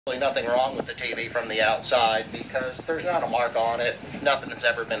Nothing wrong with the TV from the outside because there's not a mark on it. Nothing that's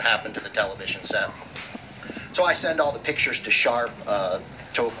ever been happened to the television set. So I send all the pictures to Sharp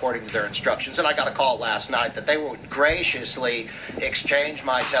according to their instructions, and I got a call last night that they would graciously exchange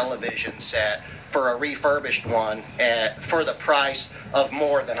my television set for a refurbished one for the price of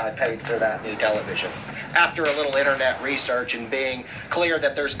more than I paid for that new television. After a little internet research and being clear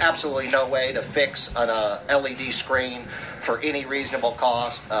that there's absolutely no way to fix an LED screen for any reasonable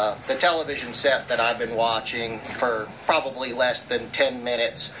cost, the television set that I've been watching for probably less than 10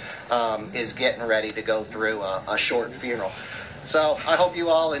 minutes is getting ready to go through a short funeral. So I hope you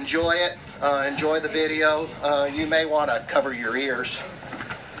all enjoy it. Enjoy the video. You may want to cover your ears.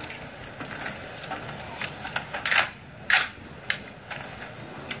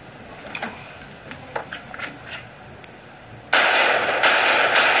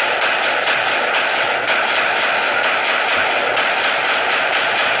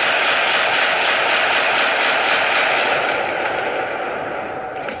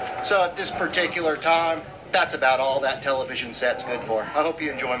 So at this particular time, that's about all that television set's good for. I hope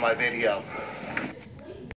you enjoy my video.